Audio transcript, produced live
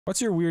What's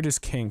your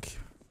weirdest kink,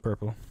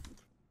 Purple?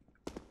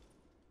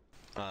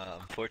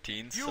 I'm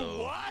 14,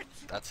 so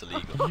that's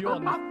illegal.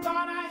 I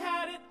thought I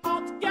had it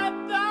all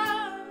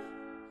together,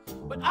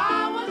 but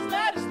I was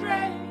led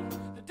astray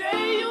the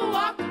day you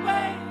walked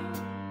away.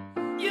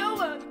 You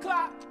were the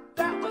clock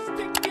that was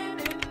ticking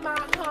in my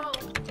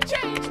home.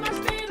 Changed my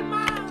state of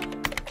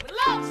mind, but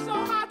love's so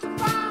hard to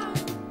find.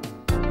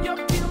 Your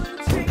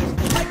feelings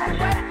changed like the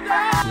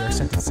weather. We are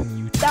sentencing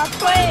you to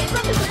That's way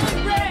from the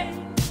rain.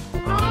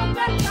 All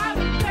that time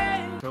of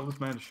day. Tell this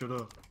man to shut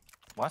up.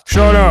 What?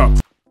 Shut up!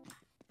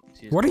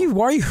 Why are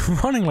you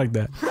running like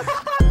that?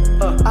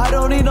 I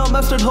don't need no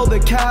mustard, hold the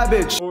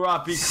cabbage.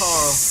 Alright, be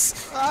Carl.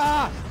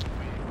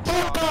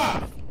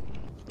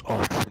 Oh,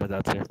 my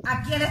dad's here.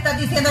 ¿A quién estás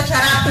diciendo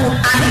charapu?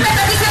 ¿A mí me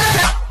estás diciendo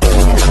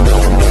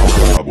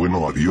charapu?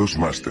 Bueno, adiós,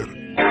 Master.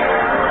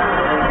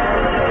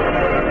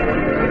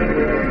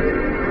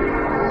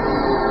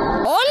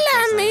 Hola,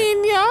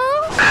 niño.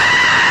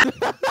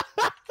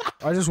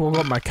 I just woke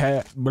up my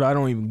cat, but I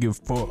don't even give a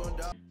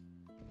fuck.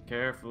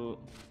 Careful.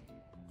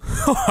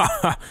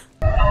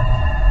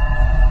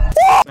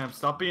 Sam,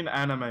 stop being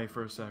anime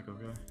for a sec,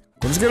 okay?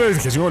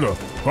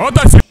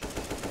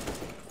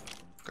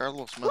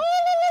 Carlos, man.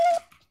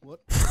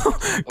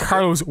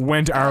 Carlos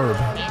went Arab.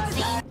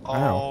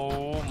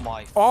 Oh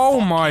my.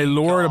 Oh my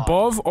lord God.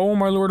 above. Oh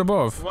my lord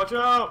above. Watch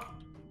out!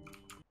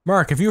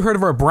 Mark, have you heard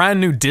of our brand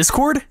new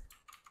Discord?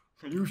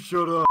 You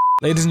shut up.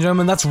 Ladies and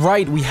gentlemen, that's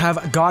right. We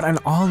have got an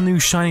all new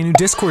shiny new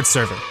Discord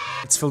server.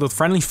 It's filled with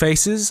friendly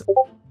faces.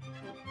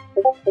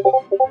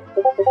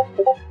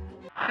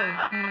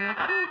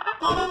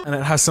 And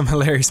it has some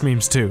hilarious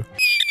memes too.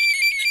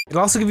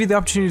 It'll also give you the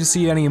opportunity to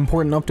see any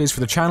important updates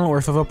for the channel or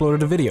if I've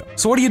uploaded a video.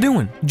 So what are you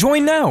doing?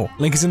 Join now!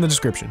 Link is in the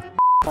description.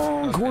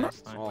 Oh,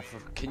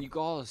 can you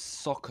guys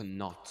suck a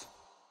nut?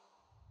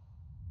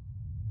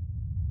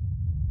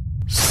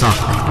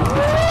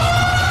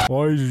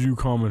 Why did you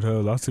comment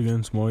hell? That's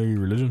against my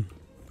religion.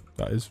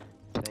 That is.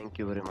 Thank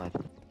you very much.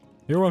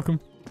 You're welcome.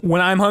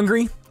 When I'm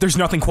hungry, there's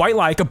nothing quite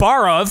like a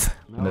bar of...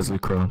 Nestle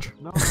Crunch.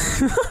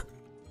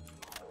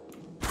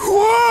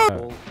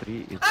 All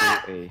three is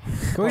A.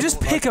 Can we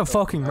just pick a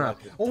fucking rap?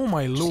 Oh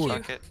my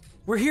lord.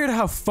 We're here to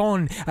have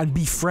fun and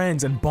be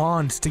friends and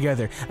bond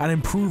together and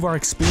improve our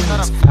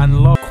experience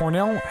and love.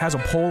 Cornell has a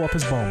pole up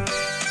his bum.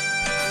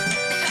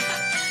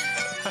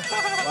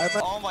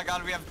 Oh my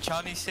god, we have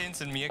Johnny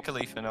Sins and Mia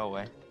Khalifa, no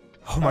way.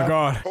 Oh my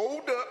god.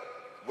 Hold up.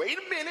 Wait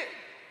a minute.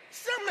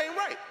 Something ain't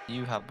right.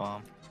 You have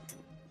bomb.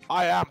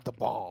 I am the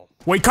bomb.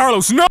 Wait,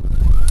 Carlos, no!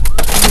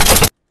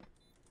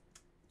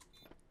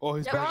 Oh,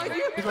 he's back. No,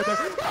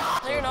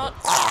 you're not.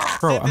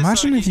 Bro,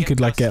 imagine if you could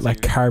like get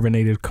like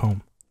carbonated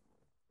cum.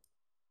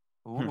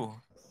 Ooh.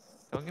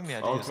 Don't give me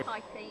ideas.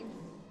 Okay.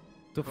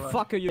 The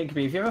fuck are you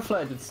thinking? Have you ever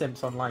flirted with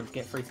simps online to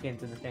get free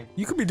skins in this game?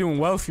 You could be doing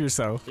well for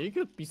yourself. You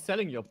could be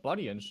selling your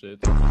body and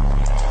shit.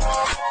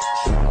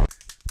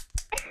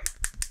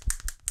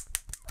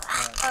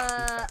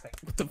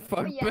 What the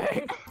fuck,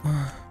 babe?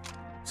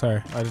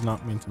 Sorry, I did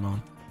not mean to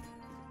moan.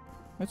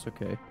 That's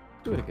okay.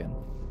 Do it again.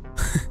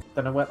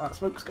 Don't know where that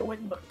smoke's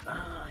going, but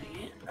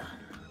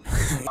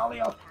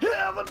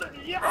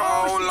yeah.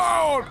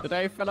 Oh lord!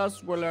 Today,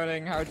 fellas, we're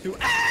learning how to.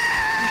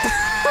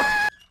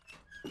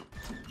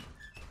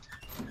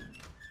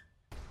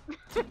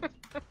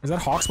 Is that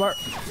Hawkspire?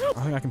 I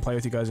don't think I can play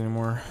with you guys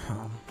anymore.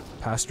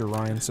 Pastor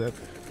Ryan said.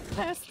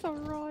 Pastor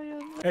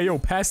Ryan. Hey yo,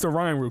 Pastor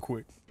Ryan real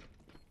quick.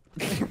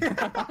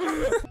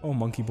 Oh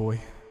monkey boy,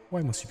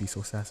 why must you be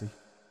so sassy?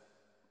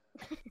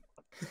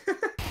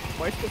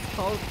 Why is this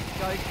called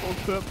guy called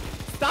Pip?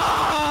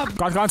 Stop!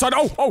 Go inside.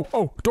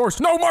 Oh, doors.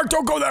 No, Mark,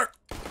 don't go there.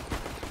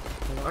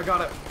 I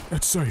got it.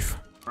 It's safe.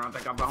 I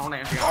think I'm on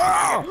it.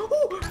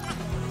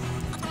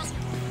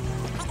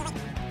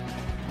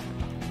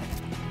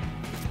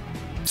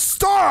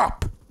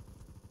 Stop!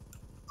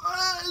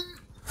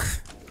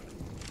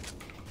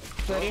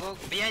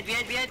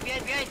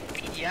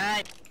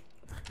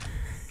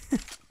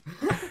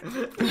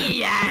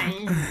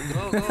 Behind.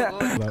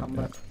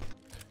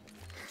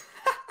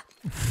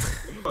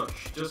 Go.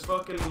 Just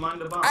fucking mind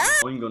the bomb.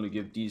 I'm gonna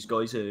give these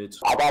guys heads.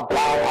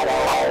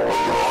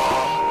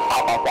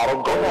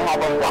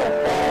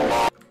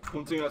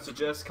 One thing I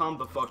suggest, calm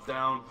the fuck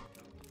down.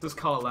 Just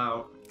call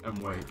out and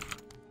wait.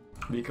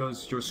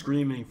 Because your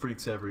screaming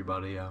freaks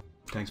everybody out.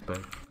 Thanks,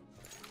 babe.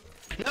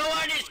 No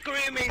one is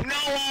screaming, no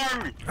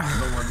one!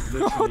 No one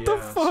literally What the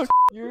fuck?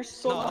 You're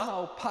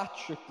somehow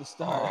Patrick the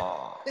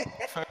Star.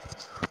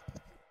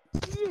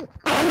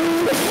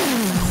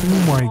 Oh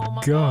my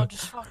god.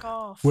 Just fuck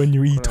off. When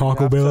you eat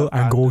Taco Bell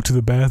and go to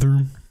the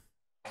bathroom.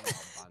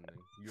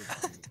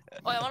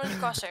 Oh, I want to do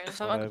crosshairs.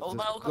 So my old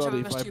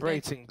crosshairs was too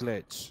big.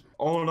 glitch.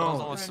 Oh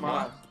no, Oh,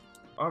 smart.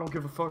 I don't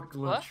give a fuck,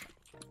 glitch.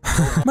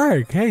 What?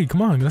 Mark, hey,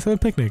 come on, let's have a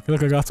picnic.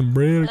 Look, I got some I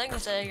bread. think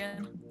it's A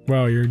again.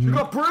 Wow, you're. You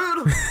got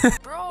bread!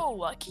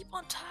 Bro, I keep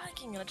on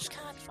tagging and I just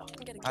can't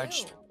fucking get a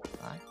kill.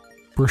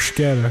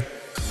 Bruschetta.